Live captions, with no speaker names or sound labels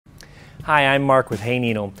Hi, I'm Mark with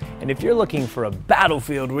Hayneedle, and if you're looking for a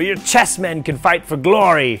battlefield where your chessmen can fight for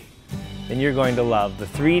glory, then you're going to love the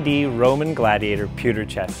 3D Roman Gladiator pewter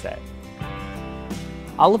chess set.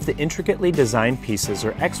 All of the intricately designed pieces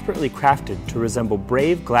are expertly crafted to resemble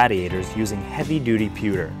brave gladiators using heavy-duty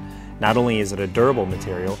pewter. Not only is it a durable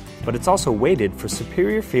material, but it's also weighted for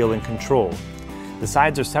superior feel and control. The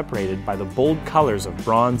sides are separated by the bold colors of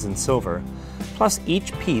bronze and silver, plus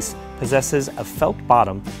each piece possesses a felt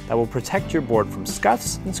bottom that will protect your board from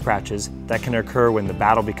scuffs and scratches that can occur when the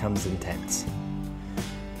battle becomes intense.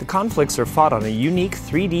 The conflicts are fought on a unique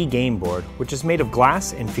 3D game board, which is made of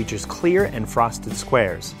glass and features clear and frosted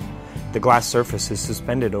squares. The glass surface is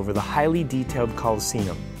suspended over the highly detailed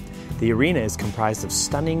Colosseum. The arena is comprised of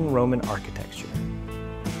stunning Roman architecture.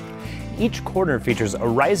 Each corner features a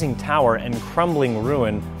rising tower and crumbling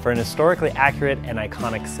ruin for an historically accurate and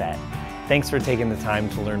iconic set. Thanks for taking the time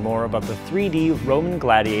to learn more about the 3D Roman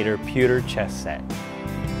Gladiator pewter chess set.